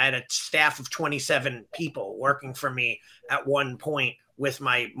a staff of 27 people working for me at one point with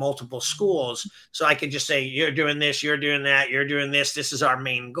my multiple schools. So I could just say, you're doing this, you're doing that, you're doing this. This is our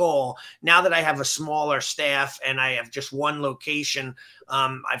main goal. Now that I have a smaller staff and I have just one location,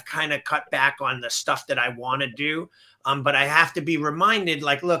 I've kind of cut back on the stuff that I want to do. But I have to be reminded,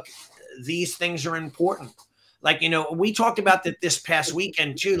 like, look, these things are important. Like, we talked about that this past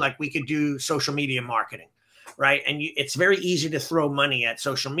weekend too, like we could do social media marketing, right? And it's very easy to throw money at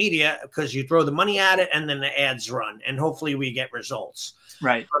social media because you throw the money at it and then the ads run and hopefully we get results.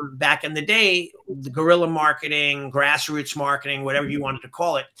 Right. Back in the day, the guerrilla marketing, grassroots marketing, whatever you wanted to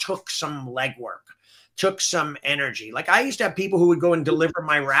call it, took some legwork, took some energy. Like, I used to have people who would go and deliver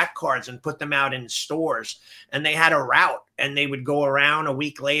my rack cards and put them out in stores, and they had a route, and they would go around a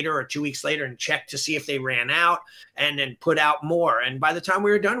week later or 2 weeks later and check to see if they ran out and then put out more. And by the time we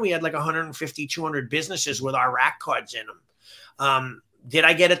were done, we had like 150, 200 businesses with our rack cards in them. Did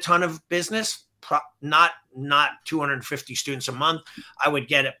I get a ton of business? Not 250 students a month. I would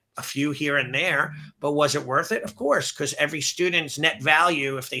get a few here and there, but was it worth it? Of course, because every student's net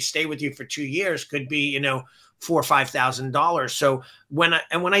value, if they stay with you for 2 years, could be, $4,000 or $5,000. So when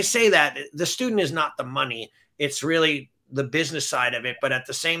I say that, the student is not the money, it's really the business side of it. But at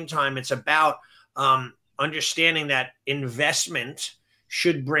the same time, it's about understanding that investment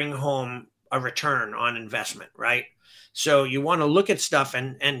should bring home a return on investment, right? So you want to look at stuff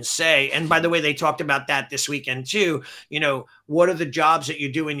and say, and by the way, they talked about that this weekend too. What are the jobs that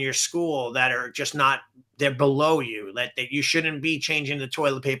you do in your school that are just not, they're below you, that you shouldn't be changing the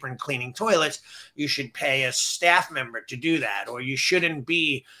toilet paper and cleaning toilets. You should pay a staff member to do that. Or you shouldn't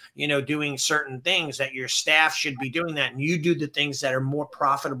be, doing certain things, that your staff should be doing that. And you do the things that are more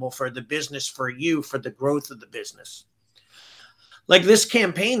profitable for the business, for you, for the growth of the business. Like this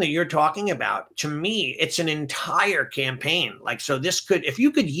campaign that you're talking about, to me, it's an entire campaign. Like, so this could, if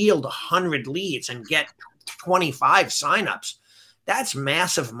you could yield 100 leads and get 25 signups, that's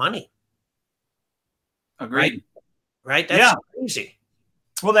massive money. Agreed. Right? That's crazy.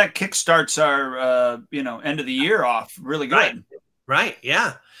 Well, that kickstarts our, end of the year off really good. Right.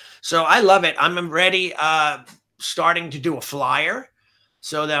 Yeah. So I love it. I'm ready, starting to do a flyer.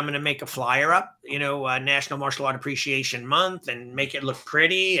 So that I'm going to make a flyer up, National Martial Art Appreciation Month, and make it look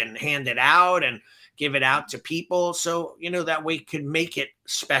pretty and hand it out and give it out to people. So, that way could make it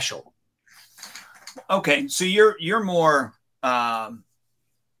special. Okay. So you're more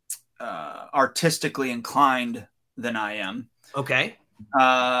artistically inclined than I am. Okay.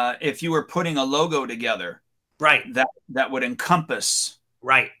 If you were putting a logo together, right, that would encompass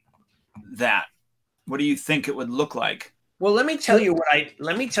that, what do you think it would look like? Well, let me tell you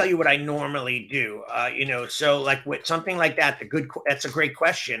what I normally do. So like with something like that, that's a great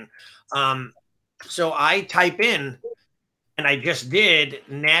question. So I type in, and I just did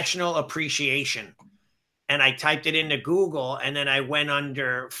National Appreciation, and I typed it into Google, and then I went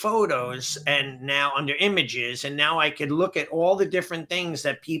under photos and now under images, and now I could look at all the different things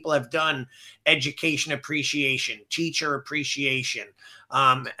that people have done: education appreciation, teacher appreciation,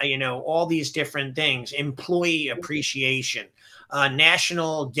 all these different things, employee appreciation,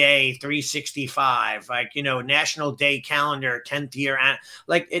 National Day 365, National Day calendar, 10th year.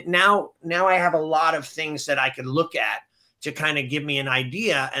 Like it now I have a lot of things that I could look at to kind of give me an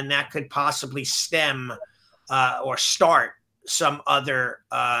idea, and that could possibly stem or start some other,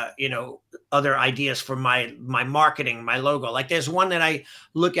 other ideas for my marketing, my logo. Like there's one that I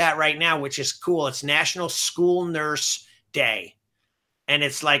look at right now, which is cool. It's National School Nurse Day. And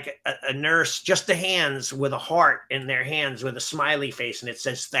it's like a nurse, just the hands with a heart in their hands with a smiley face. And it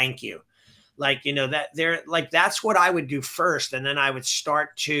says, thank you. Like, that they're like, that's what I would do first. And then I would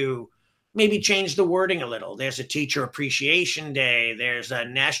start to maybe change the wording a little. There's a Teacher Appreciation Day. There's a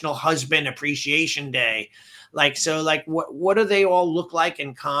National Husband Appreciation Day. Like, so like, what do they all look like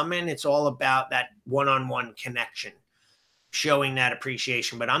in common? It's all about that one-on-one connection, showing that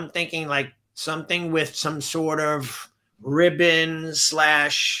appreciation. But I'm thinking like something with some sort of ribbon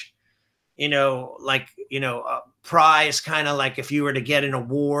slash, a prize, kind of like if you were to get an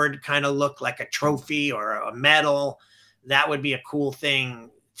award, kind of look like a trophy or a medal. That would be a cool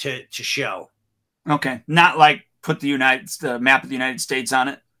thing to show. Okay. Not like put the map of the United States on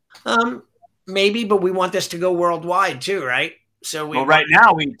it. Maybe, but we want this to go worldwide too, right? So well, right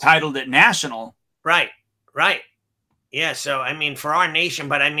now we titled it national. Right. Right. Yeah. So I mean, for our nation,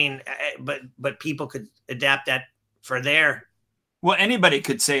 but I mean, but people could adapt that for their. Well, anybody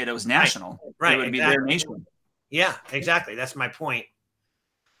could say it was national. Right. It would be their nation. Yeah. Exactly. That's my point.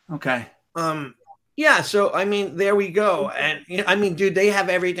 Okay. Yeah. So I mean, there we go. And you know, I mean, dude, they have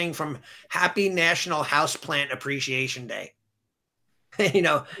everything from Happy National Houseplant Appreciation Day. You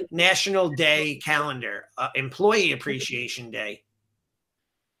know, National Day calendar, Employee Appreciation Day.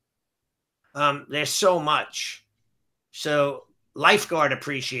 There's so much. So Lifeguard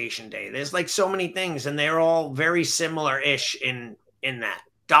Appreciation Day. There's like so many things, and they're all very similar-ish in that.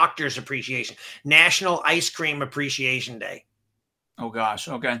 Doctors Appreciation, National Ice Cream Appreciation Day. Oh gosh.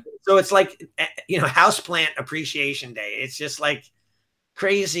 Okay. So it's like, you know, Houseplant Appreciation Day. It's just like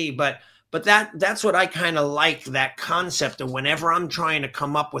crazy, but that's what I kind of like, that concept of whenever I'm trying to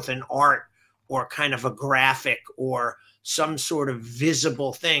come up with an art or kind of a graphic or some sort of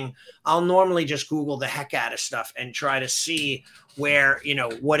visible thing, I'll normally just Google the heck out of stuff and try to see where, you know,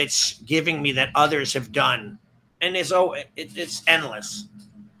 what it's giving me that others have done. And it's endless.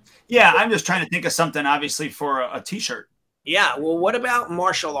 Yeah. I'm just trying to think of something, obviously, for a t-shirt. Yeah. Well, what about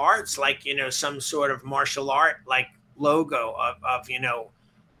martial arts? Like, you know, some sort of martial art, like logo of you know,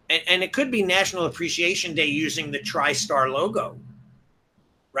 and it could be National Appreciation Day using the TriStar logo.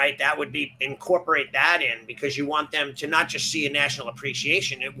 Right, that would be, incorporate that in, because you want them to not just see a national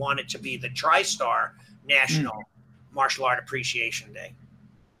appreciation, you want it to be the TriStar National Martial Art Appreciation Day.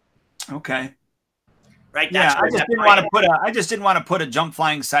 Okay. Right. That's I just didn't want to put a jump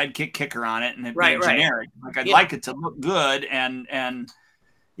flying sidekick kicker on it and it be generic. Like I'd like it to look good and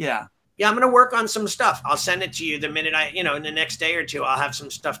yeah. Yeah, I'm going to work on some stuff. I'll send it to you the minute in the next day or two. I'll have some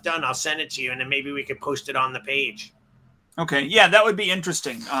stuff done. I'll send it to you, and then maybe we could post it on the page. Okay. Yeah, that would be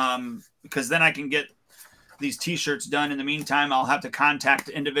interesting, because then I can get these T-shirts done. In the meantime, I'll have to contact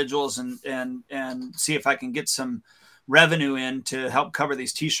individuals and see if I can get some revenue in to help cover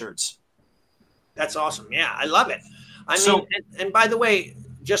these T-shirts. That's awesome. Yeah, I love it. I mean, and by the way,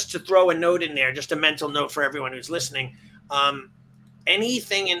 just to throw a note in there, just a mental note for everyone who's listening,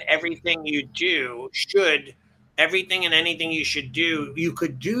 anything and everything you do everything and anything you should do, you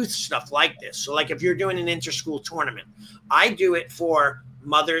could do stuff like this. So like if you're doing an inter-school tournament, I do it for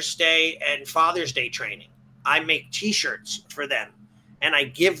Mother's Day and Father's Day training. I make T-shirts for them and I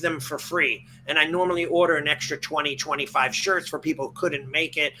give them for free. And I normally order an extra 20, 25 shirts for people who couldn't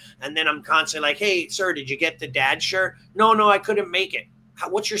make it. And then I'm constantly like, hey, sir, did you get the dad shirt? No, I couldn't make it.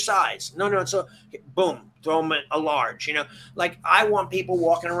 What's your size? No. So boom, throw them a large, you know, like I want people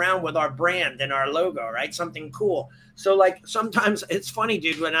walking around with our brand and our logo, right? Something cool. So like sometimes it's funny,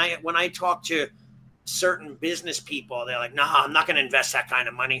 dude, when I talk to certain business people, they're like, nah, I'm not going to invest that kind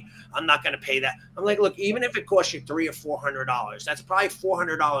of money. I'm not going to pay that. I'm like, look, even if it costs you $300 or $400, that's probably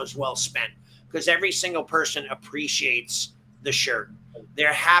 $400 well spent, because every single person appreciates the shirt.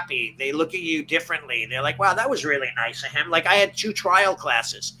 They're happy. They look at you differently. They're like, wow, that was really nice of him. Like I had 2 trial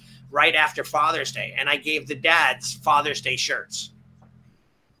classes right after Father's Day, and I gave the dads Father's Day shirts.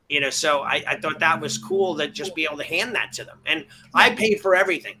 You know, so I thought that was cool to just be able to hand that to them. And I paid for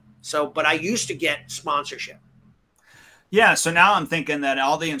everything. So, but I used to get sponsorship. Yeah. So now I'm thinking that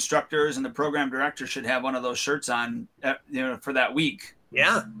all the instructors and the program director should have one of those shirts on, for that week.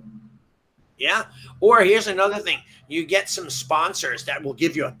 Yeah. Yeah. Or here's another thing. You get some sponsors that will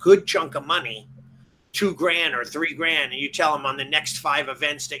give you a good chunk of money, $2,000 or $3,000. And you tell them on the next 5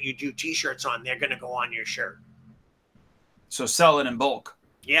 events that you do T-shirts on, they're going to go on your shirt. So sell it in bulk.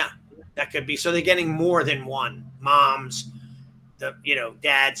 Yeah, that could be. So they're getting more than one. Moms,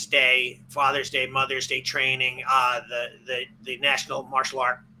 Dad's Day, Father's Day, Mother's Day training, the National Martial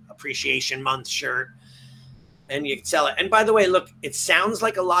Art Appreciation Month shirt. And you can sell it. And by the way, look, it sounds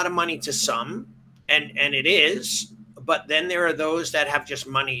like a lot of money to some, and it is, but then there are those that have just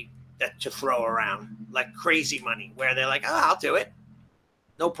money to throw around, like crazy money, where they're like, oh, I'll do it.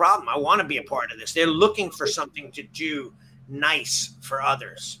 No problem. I want to be a part of this. They're looking for something to do nice for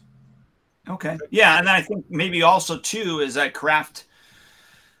others. Okay. Yeah. And then I think maybe also too, is I craft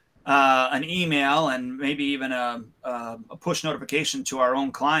an email and maybe even a push notification to our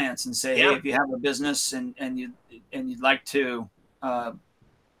own clients and say, hey, if you have a business and you'd like to,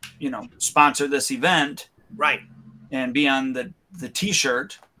 sponsor this event, right, and be on the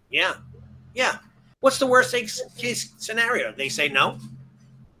T-shirt. Yeah. Yeah. What's the worst case scenario? They say no.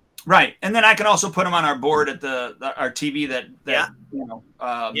 Right. And then I can also put them on our board at our TV that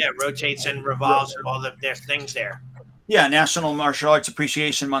rotates and revolves and all their things there. Yeah. National Martial Arts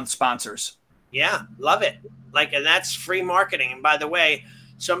Appreciation Month sponsors. Yeah. Love it. And that's free marketing. And by the way,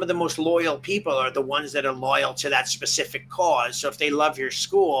 some of the most loyal people are the ones that are loyal to that specific cause. So if they love your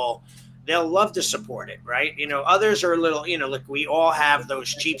school, they'll love to support it, right? You know, others are a little, you know, look, we all have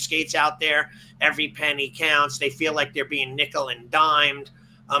those cheapskates out there. Every penny counts. They feel like they're being nickel and dimed.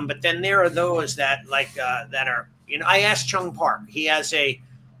 But then there are those that that are, you know, I asked Chung Park. He has I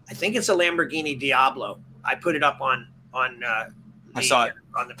think it's a Lamborghini Diablo. I put it up I saw it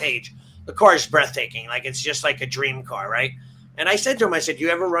on the page. The car is breathtaking. Like, it's just like a dream car, right? And I said to him, I said, do you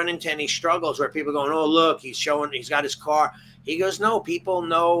ever run into any struggles where people are going, oh, look, he's got his car. He goes, no, people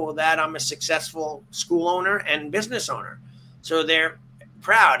know that I'm a successful school owner and business owner. So they're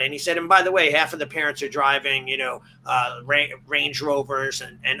proud. And he said, and by the way, half of the parents are driving, you know, Range Rovers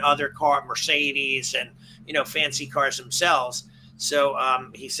and other car, Mercedes, and, you know, fancy cars themselves. So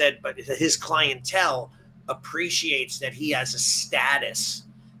he said, but his clientele appreciates that he has a status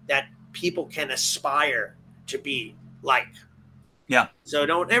that people can aspire to be like. Yeah. So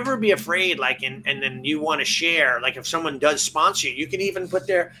don't ever be afraid, like, and then you want to share, like, if someone does sponsor you, you can even put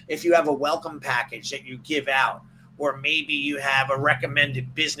there, if you have a welcome package that you give out, or maybe you have a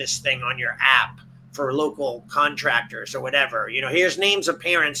recommended business thing on your app for local contractors or whatever. You know, here's names of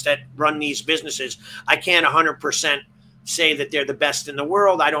parents that run these businesses. I can't 100% say that they're the best in the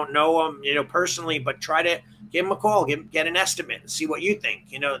world. I don't know them, you know, personally, but try to give them a call, get an estimate, and see what you think.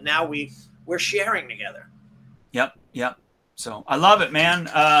 You know, now we're sharing together. Yep. So I love it, man.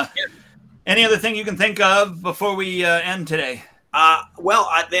 Any other thing you can think of before we end today?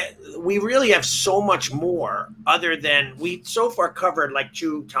 We really have so much more other than we so far covered like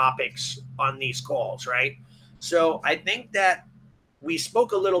 2 topics on these calls, right? So I think that we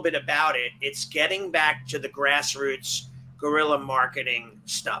spoke a little bit about it. It's getting back to the grassroots guerrilla marketing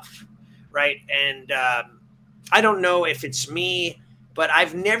stuff, right? And I don't know if it's me, but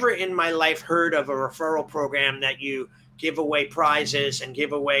I've never in my life heard of a referral program that you give away prizes and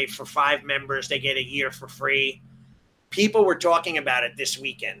give away for 5 members, they get a year for free. People were talking about it this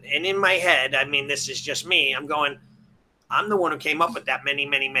weekend. And in my head, I mean, this is just me. I'm going, I'm the one who came up with that many,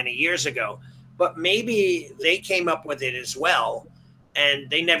 many, many years ago. But maybe they came up with it as well. And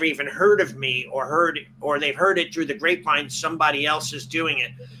they never even heard of me or they've heard it through the grapevine. Somebody else is doing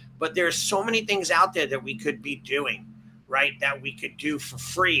it. But there's so many things out there that we could be doing, right? That we could do for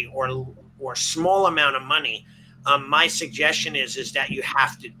free or small amount of money. My suggestion is that you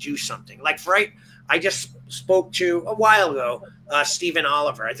have to do something. Like, I just spoke to a while ago, Stephen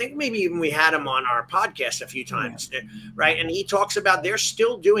Oliver. I think maybe even we had him on our podcast a few times, right? And he talks about they're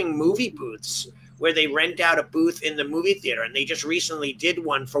still doing movie booths where they rent out a booth in the movie theater. And they just recently did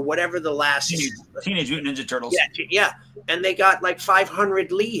one for whatever the last... Teenage Mutant Ninja Turtles. Yeah. And they got like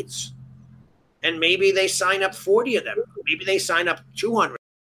 500 leads. And maybe they sign up 40 of them. Maybe they sign up 200.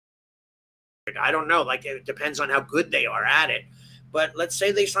 I don't know. Like, it depends on how good they are at it. But let's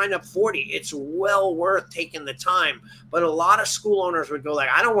say they sign up 40. It's well worth taking the time. But a lot of school owners would go like,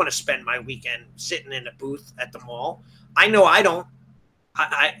 I don't want to spend my weekend sitting in a booth at the mall. I know I don't.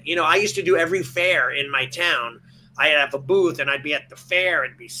 I used to do every fair in my town. I'd have a booth and I'd be at the fair.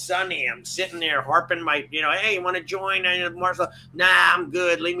 It'd be sunny. I'm sitting there harping my, hey, you want to join? Marshall? Nah, I'm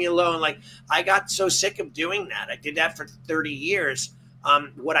good. Leave me alone. Like, I got so sick of doing that. I did that for 30 years.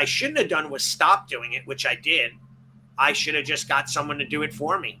 What I shouldn't have done was stop doing it, which I did. I should have just got someone to do it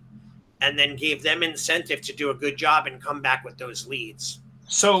for me and then gave them incentive to do a good job and come back with those leads.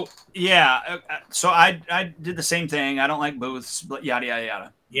 So, yeah. So I did the same thing. I don't like booths, but yada, yada,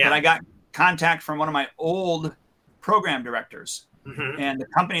 yada. Yeah. But I got contact from one of my old program directors. Mm-hmm. And the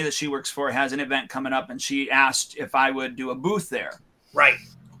company that she works for has an event coming up, and she asked if I would do a booth there. Right.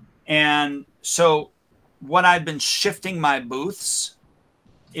 And so what I've been shifting my booths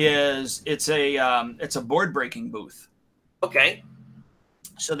is it's a board breaking booth. Okay.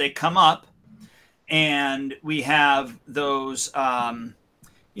 So they come up and we have those,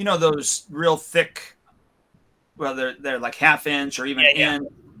 those real thick, well, they're like 1/2 inch or even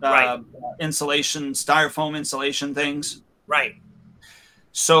insulation, styrofoam insulation things. Right.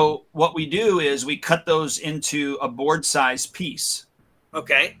 So what we do is we cut those into a board size piece.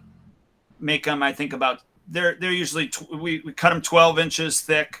 Okay. Make them, I think about, they're usually, we cut them 12 inches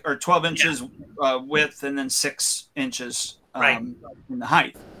thick or 12 inches width and then 6 inches in the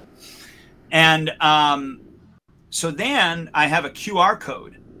height. And so then I have a QR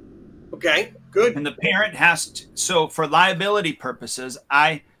code. Okay, good. And the parent has to, so for liability purposes,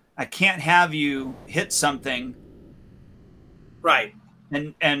 I can't have you hit something. Right.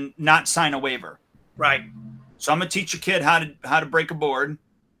 And not sign a waiver. Right. So I'm going to teach your kid how to break a board.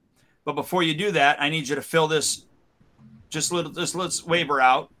 But before you do that, I need you to fill this little waiver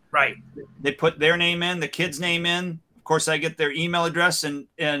out. Right. They put their name in, the kid's name in, Of course, I get their email address and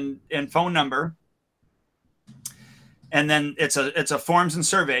phone number. And then it's a forms and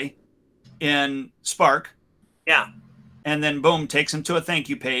survey in Spark. Yeah. And then boom, takes them to a thank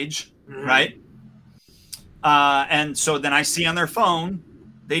you page, right? And so then I see on their phone,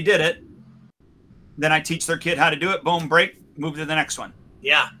 they did it. Then I teach their kid how to do it. Boom, break, move to the next one.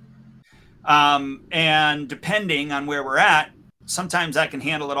 Yeah. And depending on where we're at, sometimes I can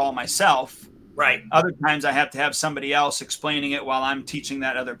handle it all myself. Right. Other times I have to have somebody else explaining it while I'm teaching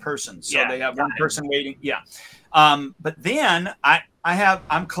that other person. So they have one person waiting. Yeah. But then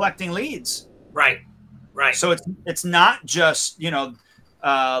I'm collecting leads. Right. Right. So it's not just,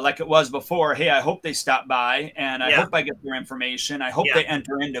 like it was before. Hey, I hope they stop by and I hope I get their information. I hope they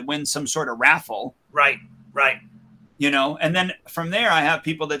enter in to win some sort of raffle. Right. Right. And then from there I have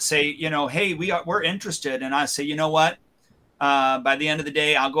people that say, hey, we're interested. And I say, you know what? By the end of the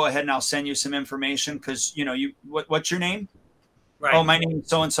day, I'll go ahead and I'll send you some information because, what's your name? Right. Oh, my name is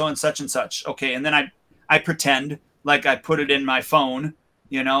so-and-so and such. Okay. And then I pretend like I put it in my phone,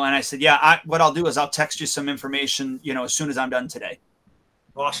 and I said, what I'll do is I'll text you some information, as soon as I'm done today.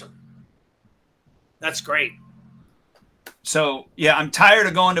 Awesome. That's great. So, I'm tired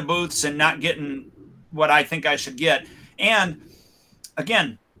of going to booths and not getting what I think I should get. And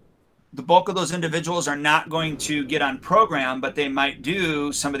again, the bulk of those individuals are not going to get on program, but they might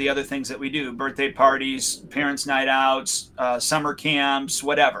do some of the other things that we do: birthday parties, parents' night outs, summer camps,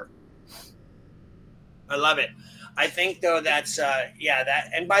 whatever. I love it. I think though that's that.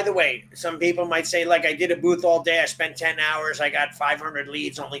 And by the way, some people might say, like, I did a booth all day. I spent 10 hours. I got 500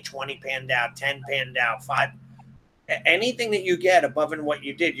 leads, only 20 panned out, 10 panned out, 5. Anything that you get above and what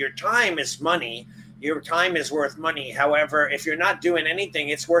you did, your time is money. Your time is worth money. However, if you're not doing anything,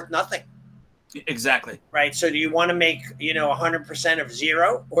 it's worth nothing. Exactly. Right. So do you want to make, 100% of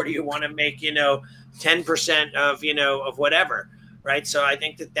zero, or do you want to make, 10% of whatever? Right. So I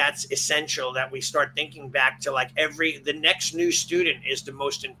think that that's essential, that we start thinking back to like the next new student is the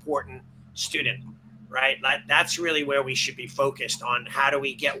most important student. Right. That's really where we should be focused on. How do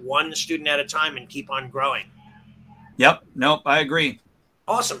we get one student at a time and keep on growing? Yep. Nope. I agree.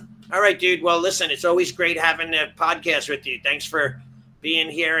 Awesome. All right, dude. Well, listen, it's always great having a podcast with you. Thanks for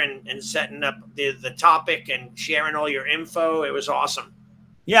being here and setting up the topic and sharing all your info. It was awesome.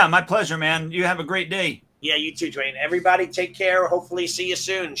 Yeah, my pleasure, man. You have a great day. Yeah, you too, Duane. Everybody take care. Hopefully see you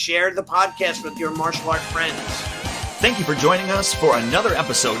soon. Share the podcast with your martial art friends. Thank you for joining us for another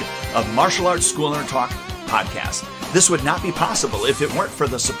episode of Martial Arts School Owner Talk podcast. This would not be possible if it weren't for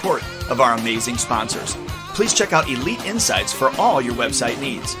the support of our amazing sponsors. Please check out Elite Insights for all your website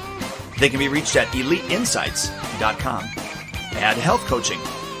needs. They can be reached at eliteinsights.com. Add Health Coaching,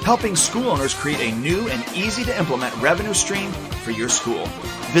 helping school owners create a new and easy to implement revenue stream for your school.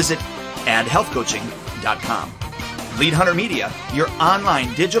 Visit addhealthcoaching.com. Lead Hunter Media, your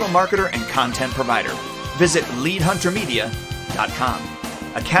online digital marketer and content provider. Visit leadhuntermedia.com.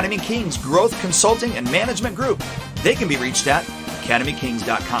 Academy Kings Growth Consulting and Management Group. They can be reached at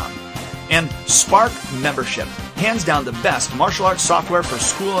academykings.com. And Spark Membership, hands down the best martial arts software for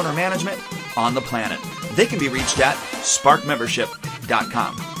school owner management on the planet. They can be reached at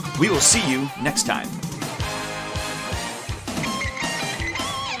sparkmembership.com. We will see you next time.